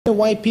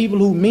white people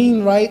who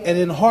mean right and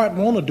in heart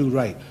want to do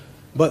right,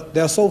 but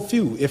they're so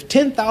few. If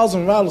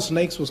 10,000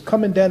 rattlesnakes was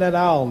coming down that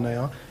aisle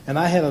now, and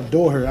I had a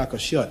door here I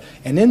could shut,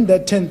 and in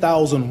that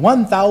 10,000,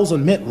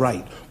 1,000 meant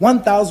right.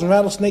 1,000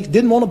 rattlesnakes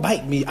didn't want to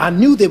bite me. I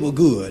knew they were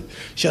good.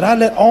 Should I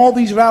let all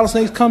these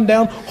rattlesnakes come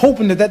down,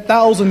 hoping that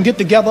 1,000 get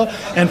together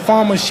and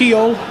form a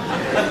shield,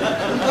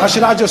 or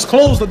should I just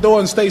close the door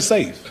and stay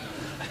safe?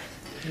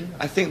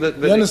 I think that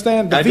you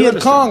understand? The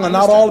Viet Cong are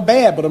not all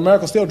bad, but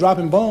America's still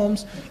dropping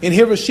bombs. In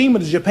Hiroshima,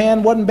 the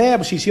Japan wasn't bad,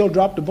 but she still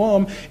dropped the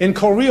bomb. In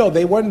Korea,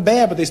 they weren't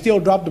bad, but they still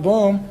dropped the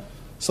bomb.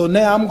 So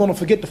now I'm going to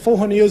forget the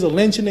 400 years of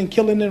lynching and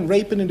killing and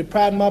raping and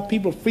depriving my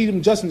people of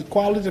freedom, justice,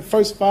 equality,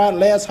 first fired,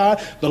 last hired,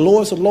 the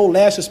lowest of low,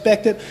 last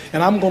respected.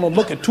 And I'm going to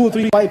look at 2 or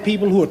 3 white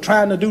people who are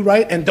trying to do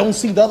right and don't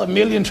see the other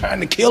million trying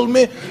to kill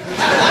me.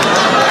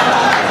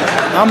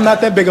 I'm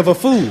not that big of a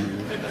fool,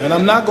 and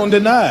I'm not going to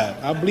deny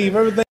it. I believe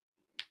everything.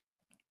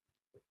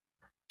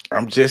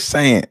 I'm just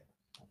saying.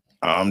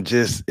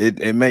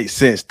 It makes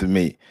sense to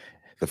me.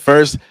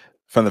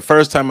 From the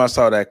first time I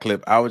saw that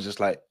clip, I was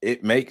just like,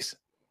 it makes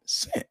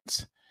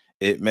sense.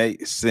 It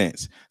makes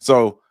sense.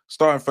 So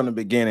starting from the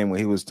beginning, when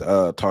he was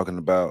talking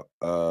about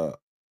a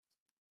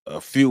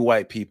few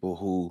white people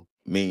who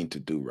mean to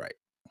do right,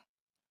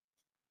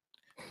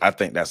 I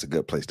think that's a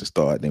good place to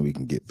start. Then we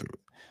can get through it.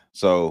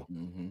 So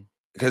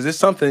because it's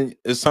something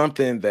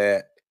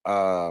that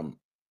I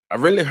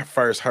really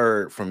first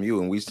heard from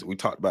you, and we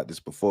talked about this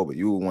before, but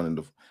you were one of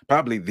the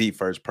probably the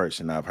first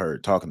person I've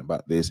heard talking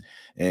about this,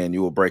 and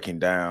you were breaking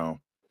down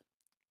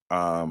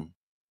the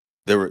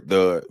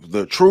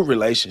true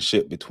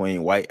relationship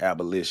between white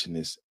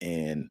abolitionists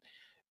and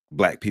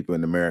Black people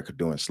in America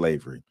during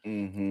slavery.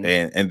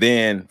 And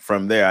then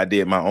from there, I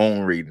did my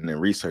own reading and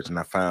research, and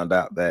I found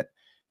out that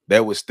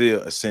there was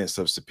still a sense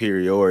of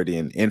superiority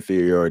and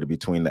inferiority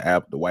between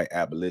the white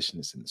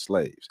abolitionists and the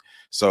slaves.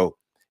 So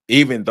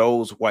even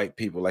those white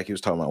people, like he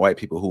was talking about, white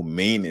people who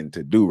meaning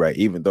to do right,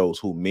 even those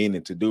who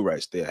meaning to do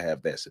right still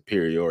have that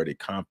superiority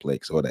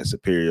complex or that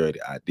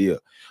superiority idea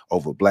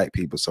over Black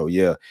people. So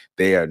yeah,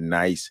 they are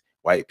nice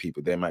white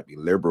people. They might be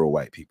liberal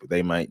white people.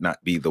 They might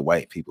not be the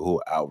white people who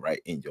are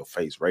outright in your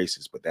face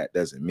racist, but that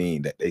doesn't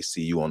mean that they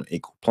see you on an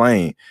equal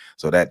plane.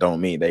 So that don't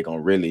mean they're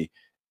gonna really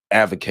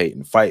advocate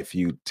and fight for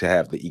you to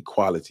have the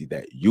equality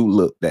that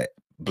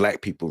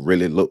Black people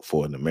really look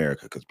for in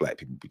America, because Black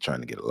people be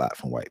trying to get a lot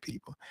from white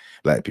people.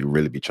 Black people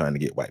really be trying to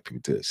get white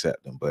people to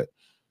accept them. But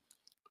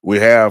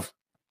I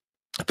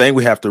think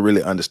we have to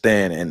really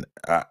understand, and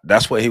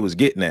that's what he was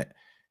getting at.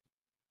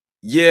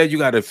 Yeah, you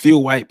got a few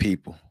white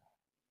people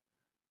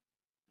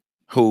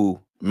who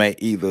may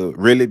either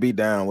really be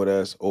down with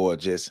us or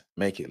just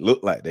make it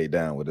look like they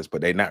down with us,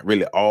 but they're not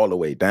really all the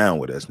way down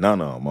with us.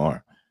 None of them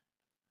are.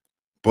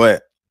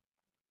 But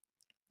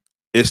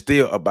it's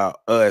still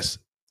about us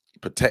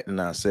protecting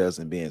ourselves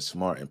and being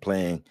smart and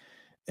playing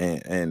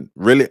and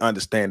really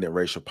understanding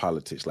racial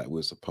politics like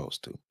we're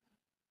supposed to.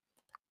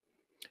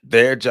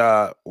 Their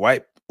job,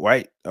 white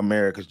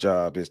America's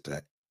job, is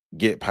to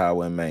get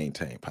power and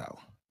maintain power.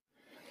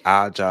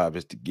 Our job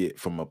is to get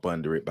from up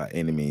under it by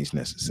any means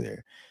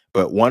necessary.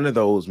 But one of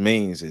those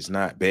means is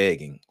not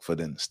begging for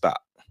them to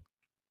stop.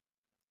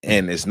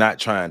 And it's not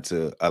trying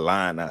to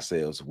align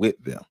ourselves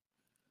with them.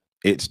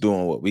 It's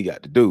doing what we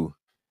got to do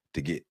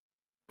to get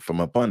from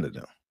up under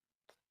them.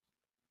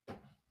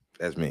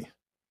 That's me.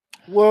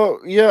 Well,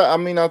 yeah, I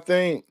mean, I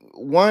think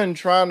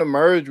trying to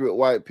merge with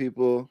white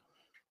people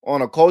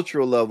on a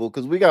cultural level,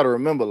 because we got to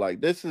remember,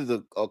 like, this is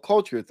a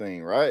culture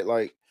thing, right?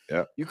 Like,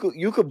 yeah,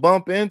 you could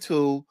bump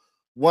into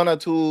 1 or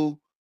 2,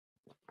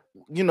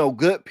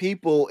 good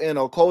people in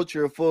a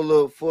culture full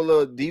of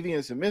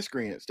deviants and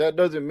miscreants. That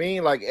doesn't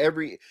mean like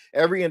every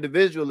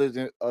individual is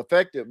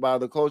affected by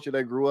the culture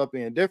they grew up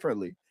in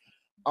differently.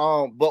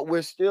 But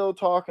we're still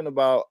talking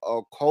about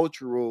a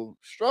cultural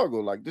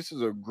struggle. Like, this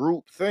is a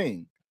group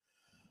thing.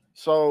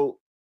 So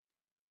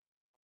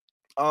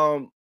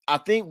I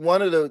think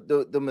one of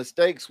the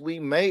mistakes we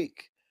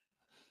make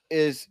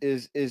is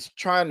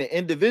trying to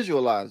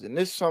individualize. And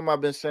this is something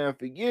I've been saying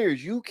for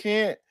years. You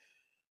can't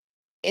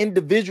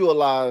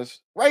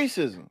individualize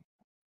racism.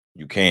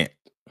 You can't.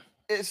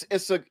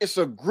 It's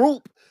a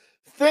group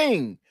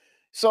thing.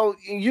 So,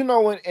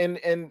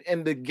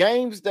 and the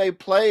games they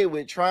play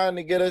with trying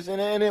to get us,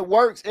 and it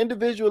works.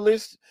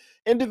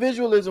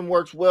 Individualism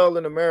works well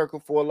in America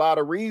for a lot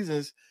of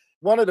reasons.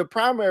 One of the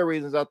primary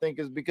reasons, I think,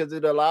 is because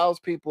it allows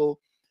people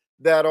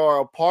that are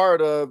a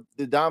part of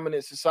the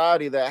dominant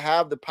society, that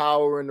have the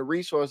power and the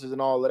resources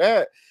and all of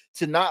that,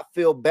 to not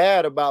feel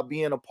bad about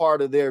being a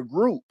part of their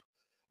group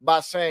by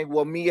saying,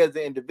 well, me as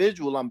an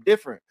individual, I'm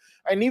different.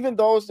 And even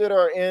those that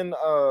are in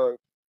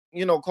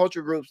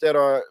culture groups that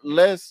are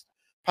less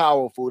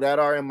powerful, that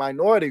are in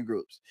minority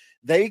groups,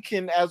 they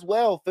can as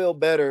well feel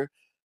better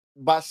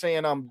by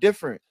saying I'm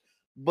different.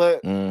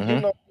 But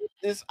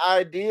this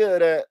idea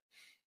that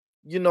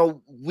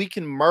we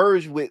can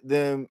merge with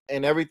them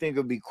and everything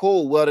will be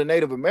cool. Well, the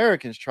Native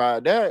Americans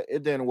tried that.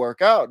 It didn't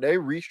work out. They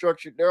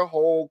restructured their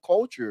whole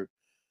culture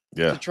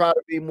to try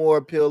to be more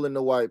appealing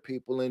to white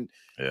people, and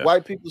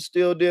white people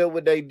still did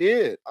what they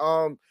did.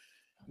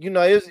 You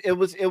know,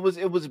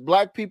 it was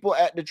black people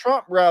at the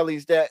Trump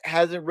rallies that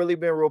hasn't really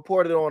been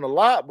reported on a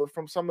lot, but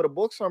from some of the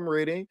books I'm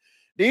reading,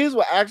 these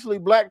were actually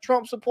black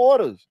Trump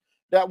supporters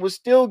that was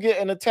still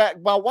getting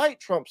attacked by white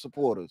Trump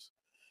supporters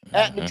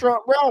at the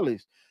Trump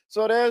rallies.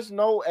 So there's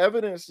no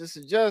evidence to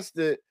suggest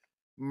that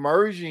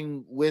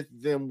merging with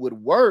them would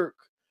work.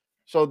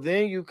 So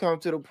then you come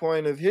to the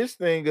point of his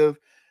thing of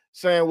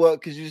saying, well,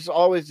 because you just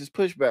always just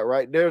pushback,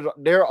 right?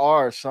 There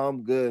are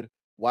some good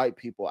white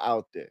people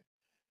out there.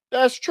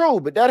 That's true,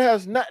 but that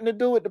has nothing to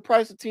do with the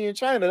price of tea in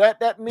China.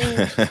 That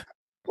means,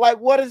 like,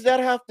 what does that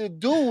have to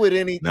do with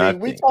anything?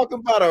 We talking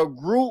about a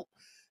group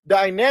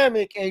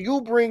dynamic, and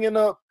you bringing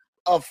up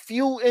a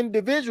few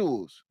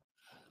individuals.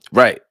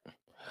 Right.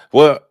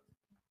 Well,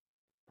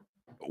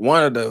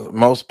 one of the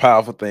most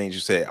powerful things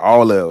you said,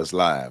 all of it was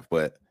live,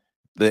 but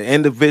the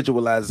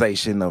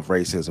individualization of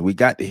racism, we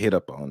got to hit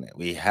up on that.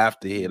 We have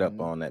to hit up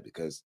on that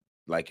because,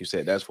 like you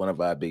said, that's one of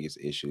our biggest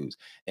issues.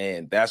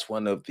 And that's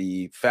one of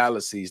the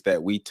fallacies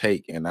that we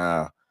take in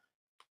our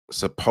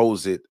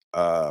supposed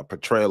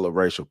portrayal of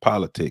racial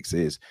politics,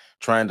 is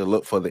trying to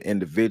look for the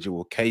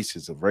individual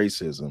cases of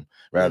racism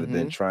rather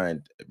than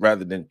trying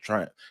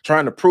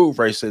to prove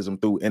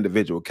racism through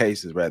individual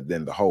cases rather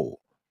than the whole.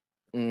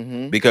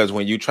 Because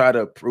when you try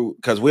to prove,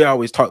 because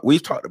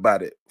we've talked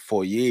about it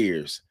for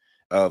years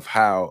of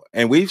how,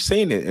 and we've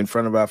seen it in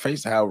front of our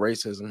face, how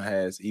racism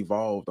has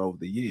evolved over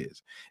the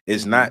years.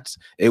 It's not,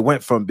 it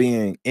went from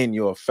being in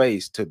your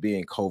face to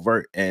being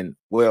covert. And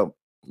well,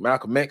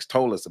 Malcolm X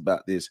told us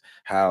about this,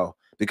 how,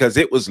 because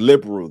it was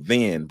liberal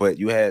then, but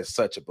you had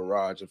such a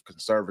barrage of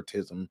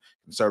conservatism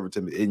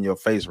in your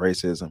face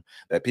racism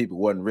that people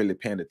wasn't really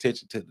paying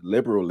attention to the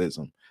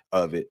liberalism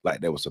of it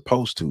like they were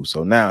supposed to.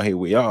 So now here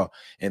we are,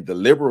 and the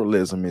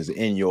liberalism is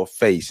in your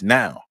face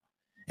now,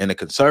 and the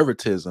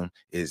conservatism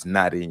is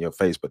not in your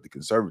face, but the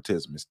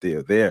conservatism is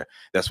still there.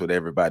 That's what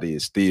everybody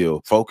is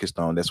still focused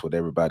on. That's what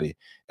everybody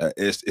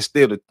is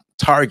still the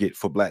target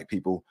for black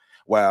people,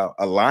 while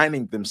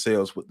aligning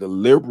themselves with the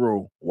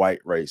liberal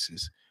white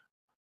races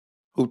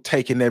who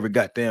taking every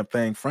goddamn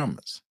thing from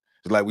us.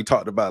 It's like we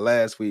talked about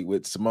last week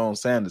with Simone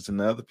Sanders and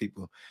the other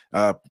people,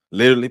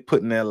 literally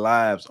putting their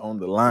lives on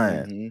the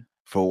line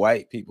for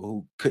white people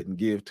who couldn't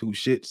give two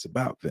shits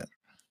about them.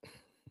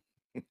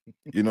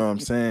 You know what I'm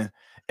saying?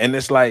 And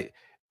it's not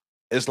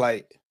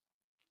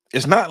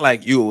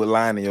like you were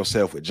aligning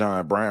yourself with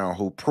John Brown,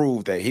 who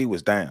proved that he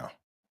was down.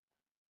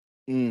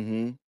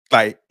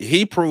 Like,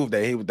 he proved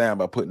that he was down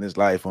by putting his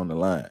life on the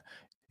line.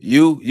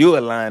 You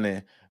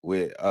aligning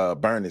with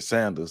Bernie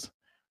Sanders,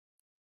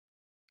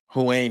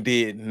 who ain't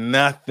did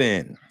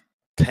nothing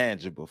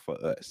tangible for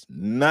us,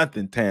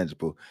 nothing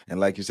tangible.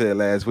 And like you said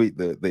last week,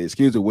 the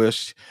excuse of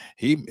which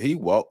he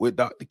walked with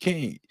Dr.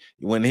 King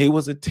when he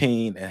was a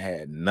teen and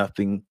had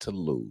nothing to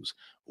lose.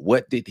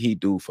 What did he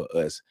do for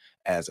us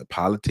as a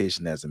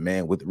politician, as a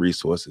man with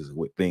resources,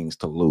 with things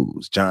to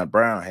lose? John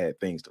Brown had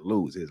things to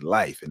lose, his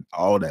life and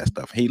all that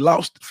stuff. He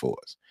lost it for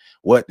us.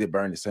 What did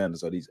Bernie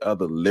Sanders or these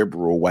other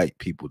liberal white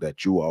people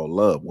that you all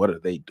love, what are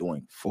they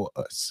doing for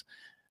us?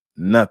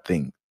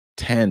 Nothing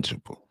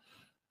tangible.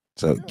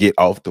 So get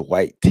off the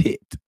white tit.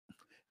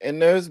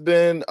 And there's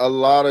been a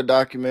lot of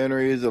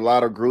documentaries, a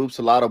lot of groups,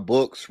 a lot of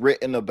books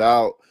written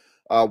about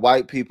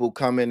white people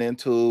coming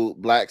into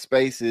black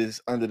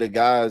spaces under the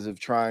guise of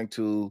trying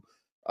to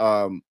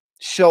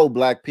show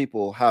black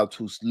people how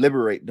to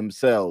liberate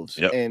themselves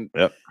and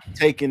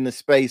taking the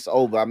space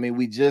over. I mean,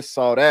 we just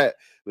saw that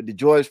with the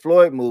George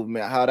Floyd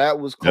movement, how that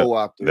was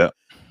co-opted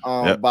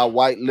by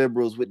white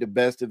liberals with the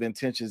best of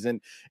intentions,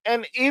 and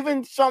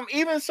even some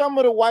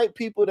of the white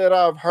people that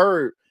I've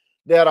heard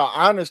that are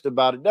honest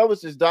about it. That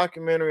was this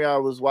documentary I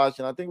was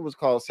watching. I think it was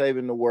called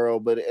Saving the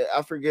World, but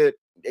I forget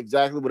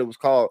exactly what it was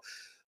called.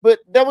 But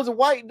there was a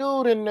white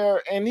dude in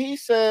there, and he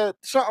said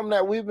something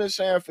that we've been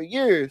saying for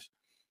years.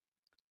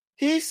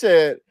 He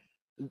said,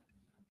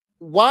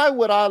 why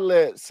would I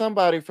let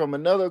somebody from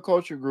another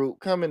culture group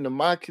come into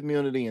my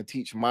community and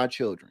teach my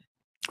children?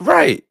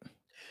 Right.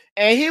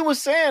 And he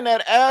was saying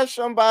that as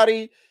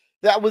somebody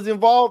that was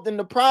involved in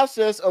the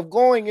process of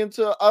going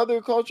into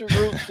other culture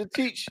groups to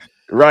teach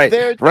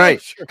their children.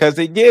 Because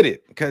he get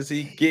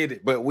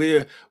it. But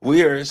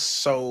we're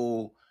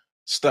so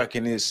stuck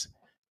in this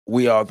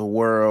we are the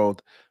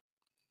world,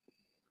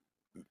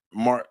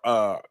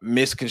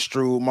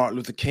 misconstrued Martin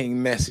Luther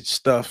King message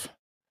stuff.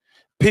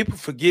 People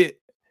forget.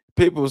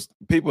 People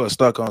are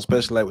stuck on,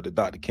 especially like with the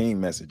Dr. King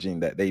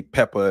messaging that they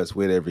pepper us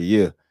with every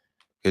year,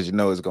 because you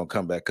know it's gonna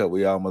come back up.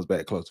 We almost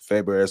back close to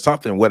February or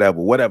something.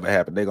 Whatever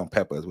happened, they're gonna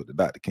pepper us with the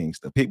Dr. King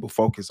stuff. People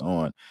focus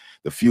on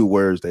the few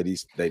words that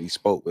he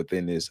spoke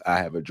within this "I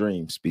Have a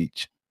Dream"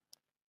 speech.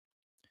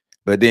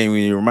 But then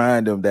when you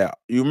remind them that,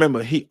 you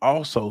remember he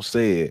also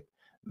said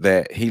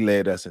that he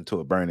led us into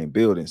a burning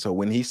building. So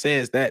when he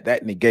says that,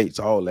 that negates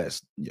all that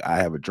 "I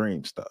have a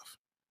dream" stuff.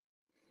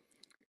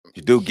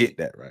 You do get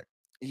that, right?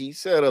 He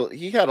said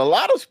he had a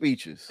lot of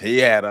speeches. He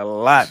had a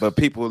lot, but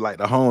people like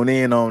to hone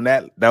in on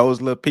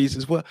those little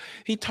pieces. Well,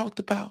 he talked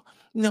about,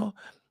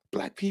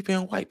 black people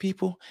and white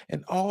people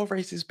and all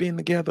races being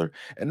together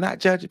and not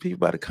judging people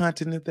by the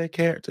content of their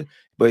character.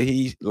 But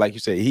he, like you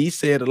said, he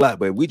said a lot,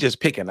 but we just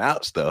picking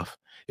out stuff.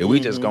 And we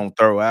just gonna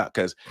throw out,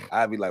 because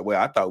I'd be like, well,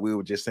 I thought we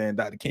were just saying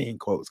Dr. King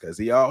quotes, because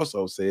he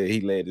also said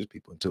he led his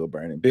people into a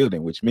burning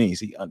building, which means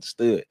he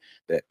understood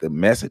that the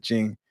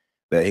messaging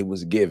that he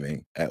was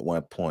giving at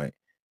one point,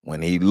 when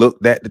he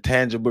looked at the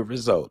tangible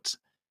results,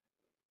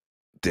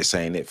 this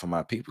ain't it for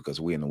my people,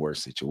 because we're in the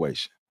worst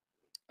situation.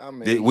 I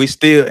mean, we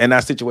still, and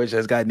our situation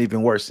has gotten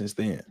even worse since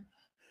then.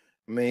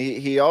 I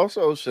mean, he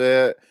also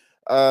said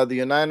the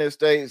United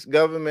States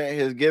government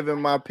has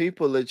given my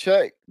people a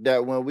check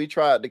that when we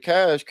tried to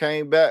cash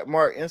came back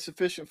marked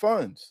insufficient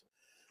funds.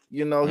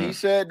 He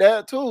said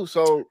that too.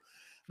 So,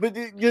 but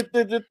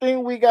the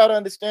thing we got to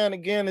understand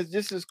again is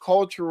this is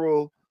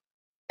cultural,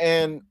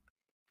 and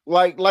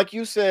like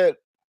you said,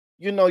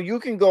 you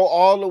can go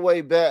all the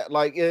way back.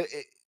 Like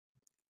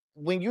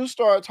when you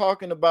start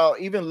talking about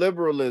even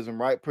liberalism,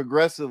 right?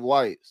 Progressive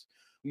whites,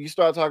 when you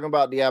start talking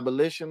about the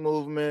abolition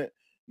movement,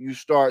 you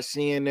start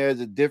seeing there's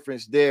a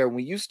difference there.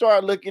 When you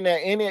start looking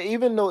at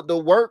even though the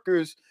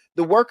workers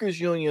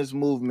unions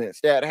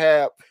movements that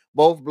have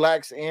both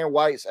blacks and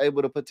whites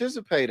able to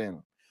participate in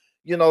them,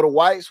 the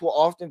whites were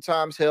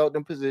oftentimes held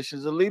in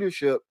positions of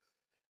leadership,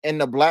 and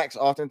the blacks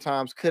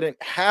oftentimes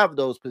couldn't have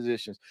those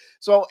positions.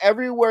 So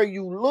everywhere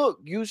you look,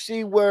 you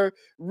see where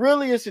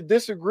really it's a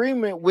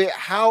disagreement with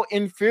how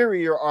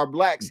inferior are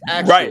blacks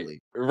actually.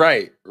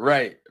 Right.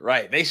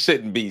 They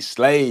shouldn't be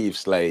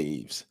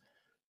slaves,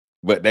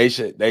 but they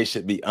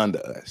should be under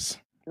us.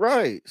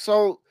 Right.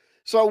 So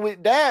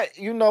with that,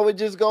 it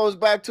just goes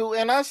back to,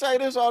 and I say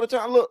this all the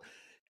time, look,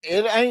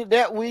 it ain't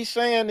that we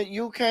saying that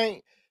you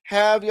can't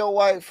have your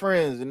white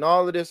friends and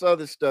all of this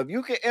other stuff.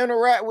 You can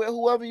interact with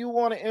whoever you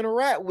want to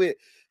interact with,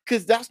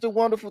 because that's the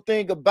wonderful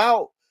thing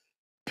about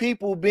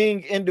people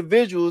being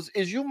individuals,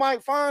 is you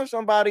might find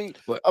somebody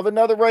of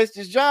another race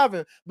that's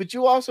jiving, but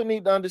you also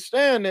need to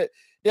understand that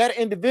that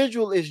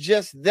individual is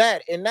just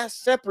that, and that's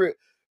separate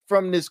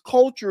from this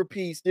culture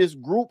piece, this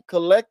group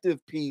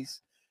collective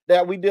piece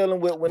that we dealing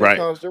with when it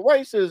comes to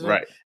racism.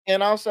 Right.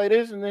 And I'll say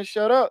this and then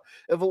shut up.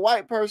 If a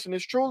white person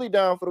is truly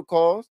down for the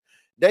cause,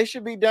 they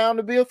should be down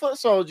to be a foot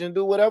soldier and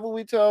do whatever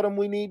we tell them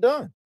we need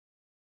done.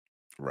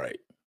 Right.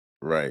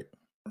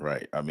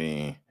 I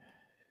mean,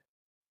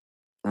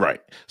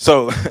 right.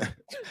 So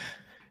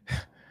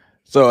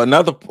so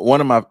another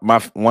one of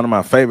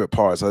my favorite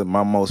parts,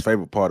 my most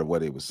favorite part of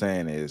what he was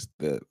saying is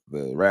the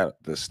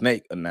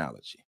snake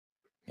analogy.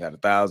 You got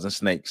 1,000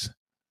 snakes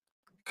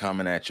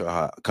coming at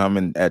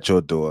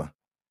your door.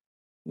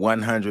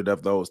 100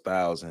 of those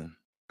 1,000,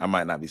 I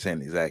might not be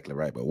saying exactly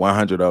right, but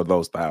 100 of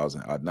those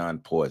 1,000 are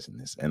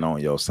non-poisonous and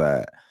on your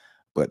side,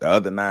 but the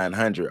other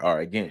 900 are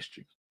against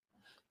you.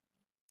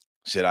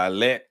 Should I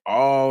let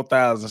all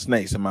 1,000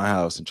 snakes in my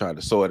house and try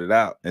to sort it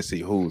out and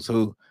see who's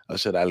who, or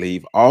should I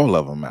leave all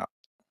of them out?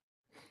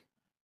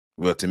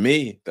 Well, to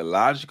me, the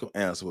logical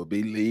answer would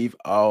be leave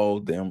all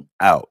them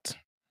out.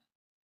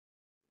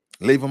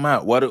 Leave them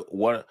out.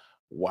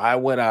 Why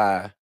would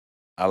I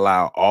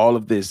allow all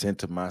of this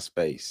into my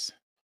space?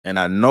 And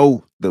I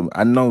know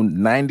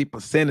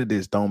 90% of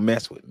this don't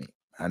mess with me.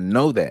 I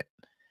know that.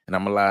 And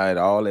I'm allowing it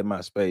all in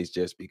my space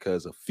just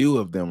because a few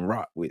of them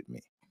rock with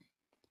me.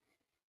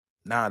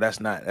 Nah, that's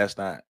not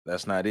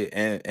it.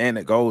 And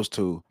it goes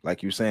to,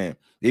 like you're saying,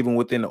 even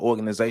within the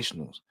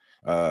organizations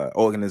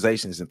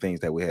and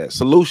things that we have.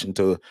 Solution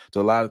to a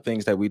lot of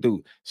things that we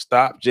do.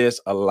 Stop just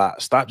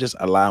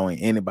allowing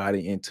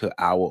anybody into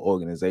our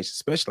organization,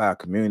 especially our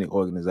community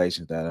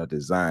organizations that are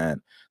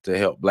designed to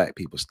help Black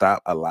people.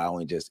 Stop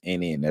allowing just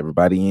any and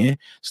everybody in.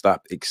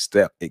 Stop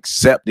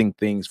accepting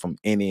things from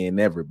any and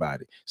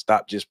everybody.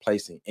 Stop just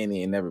placing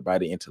any and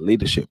everybody into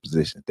leadership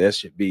positions. There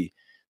should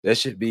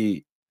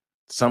be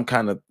some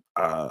kind of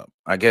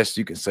I guess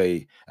you can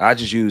say, I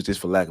just use this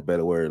for lack of a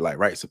better word, like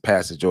rites of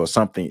passage or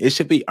something. It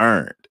should be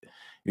earned.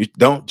 You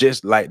don't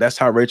just like, that's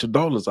how Rachel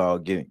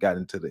Dolezal got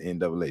into the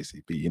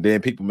NAACP. And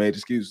then people made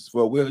excuses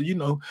for, well,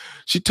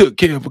 she took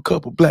care of a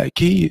couple Black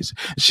kids.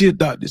 She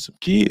adopted some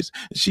kids.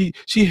 She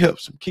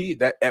helped some kids.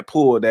 That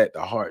pulled at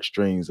the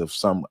heartstrings of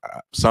some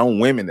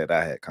women that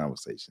I had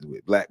conversations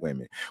with, Black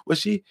women.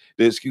 She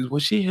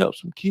helped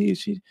some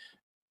kids.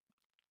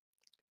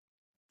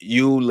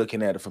 You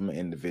looking at it from an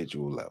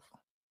individual level.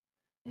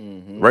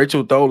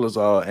 Rachel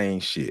Dolezal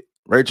ain't shit.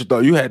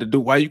 Rachel, you had to do,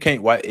 why you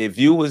can't, if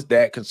you was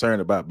that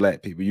concerned about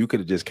Black people, you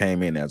could have just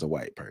came in as a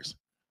white person.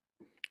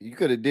 You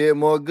could have did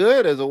more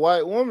good as a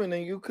white woman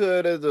than you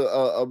could as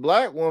a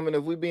Black woman,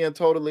 if we being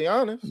totally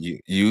honest.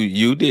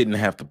 You didn't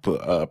have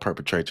to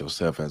perpetrate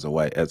yourself as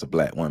a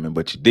Black woman,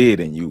 but you did,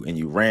 and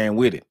you ran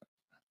with it.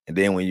 And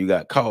then when you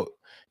got caught,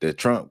 the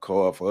Trump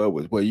call for her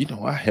was,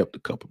 I helped a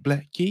couple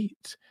Black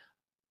kids.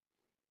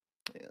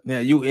 Now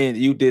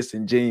you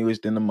disingenuous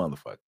than the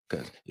motherfucker.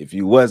 Because if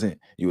you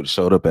wasn't, you would have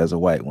showed up as a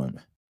white woman.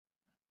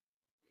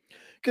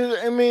 Because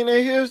and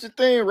here's the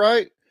thing,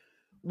 right?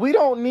 We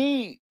don't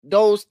need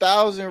those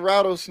 1,000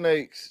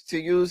 rattlesnakes, to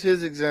use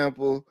his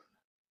example,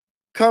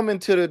 coming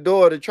to the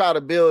door to try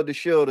to build the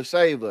shield to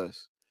save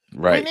us. We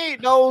Right.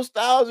 need those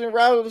 1,000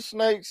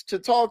 rattlesnakes to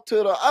talk to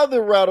the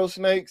other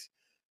rattlesnakes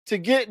to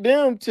get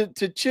them to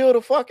chill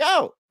the fuck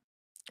out.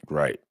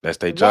 Right. That's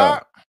their Why?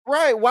 job.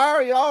 Right? Why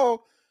are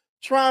y'all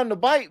trying to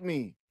bite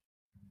me?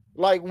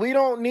 Like, we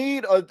don't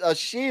need a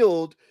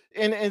shield.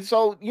 And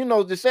so, you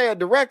know, to say it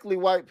directly,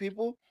 white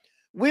people,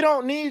 we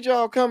don't need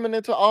y'all coming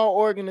into our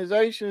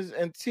organizations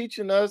and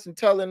teaching us and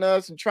telling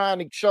us and trying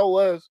to show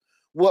us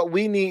what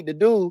we need to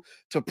do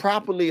to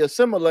properly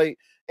assimilate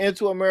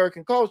into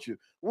American culture.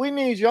 We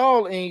need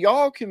y'all in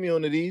y'all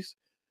communities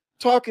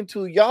talking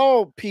to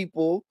y'all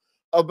people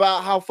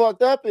about how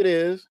fucked up it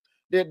is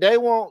that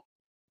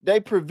they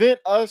prevent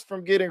us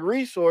from getting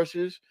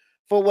resources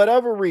for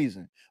whatever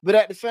reason. But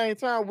at the same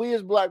time, we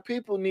as black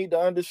people need to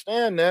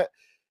understand that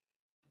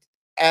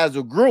as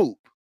a group,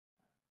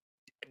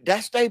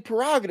 that's their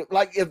prerogative.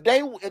 Like, if they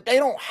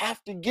don't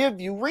have to give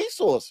you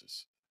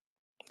resources,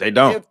 They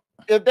don't.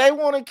 if they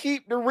want to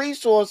keep the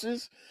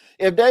resources,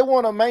 if they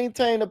want to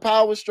maintain the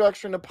power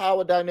structure and the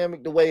power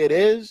dynamic the way it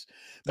is,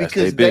 That's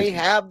their because they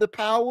business. have the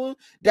power,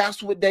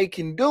 that's what they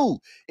can do.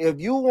 If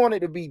you want it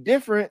to be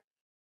different,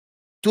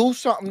 do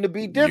something to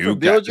be You different.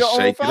 got Build to your own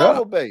shake it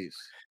power up. base.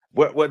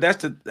 Well,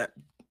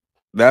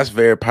 that's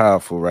very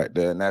powerful right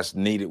there, and that's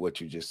needed. What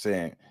you just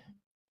saying.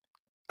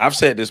 I've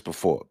said this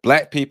before.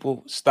 Black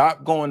people,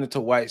 stop going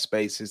into white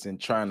spaces and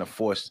trying to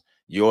force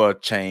your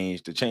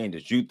change, the change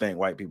that you think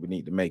white people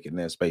need to make in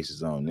their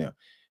spaces on them.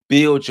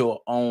 Build your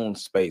own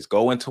space.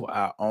 Go into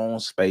our own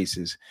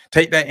spaces.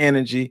 Take that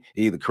energy,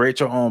 either create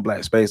your own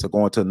black space or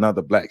go into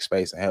another black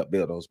space and help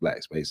build those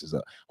black spaces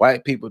up.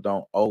 White people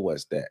don't owe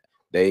us that.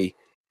 They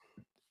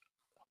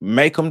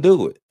make them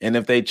do it. And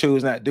if they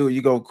choose not to do it,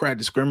 you go cry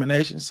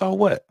discrimination. So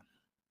what?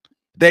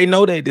 They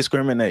know they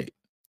discriminate.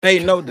 They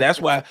know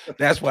that's why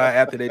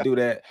after they do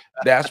that,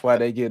 that's why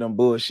they get them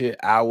bullshit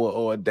hour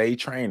or day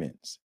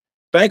trainings.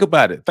 Think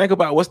about it. Think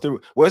about what's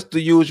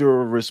the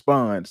usual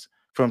response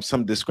from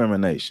some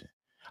discrimination.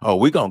 Oh,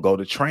 we're gonna go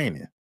to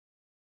training.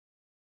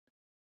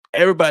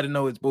 Everybody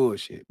know it's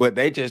bullshit, but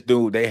they just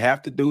do, they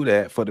have to do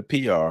that for the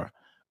PR,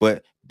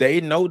 but they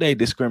know they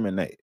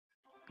discriminate.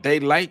 They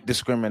like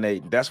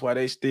discriminating. That's why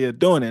they still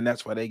doing it. And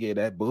that's why they get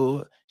that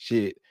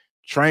bullshit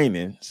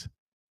trainings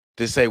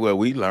to say, well,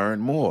 we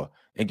learn more.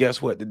 And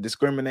guess what? The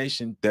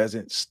discrimination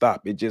doesn't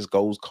stop. It just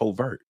goes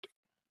covert.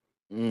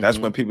 That's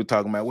when people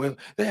talking about, well,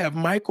 they have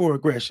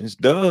microaggressions.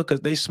 Duh,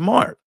 because they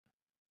smart.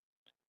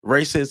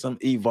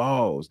 Racism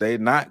evolves. They're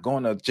not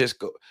gonna just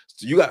go.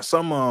 So you got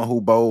someone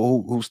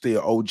who's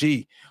still OG,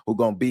 who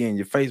gonna be in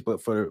your face,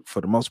 but for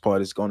the most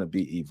part, it's gonna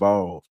be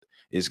evolved.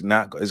 It's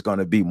not, it's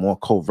gonna be more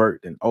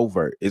covert than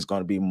overt. It's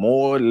gonna be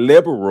more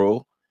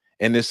liberal,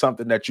 and it's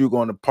something that you're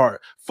gonna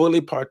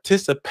fully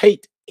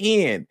participate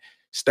in.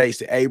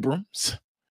 Stacey Abrams.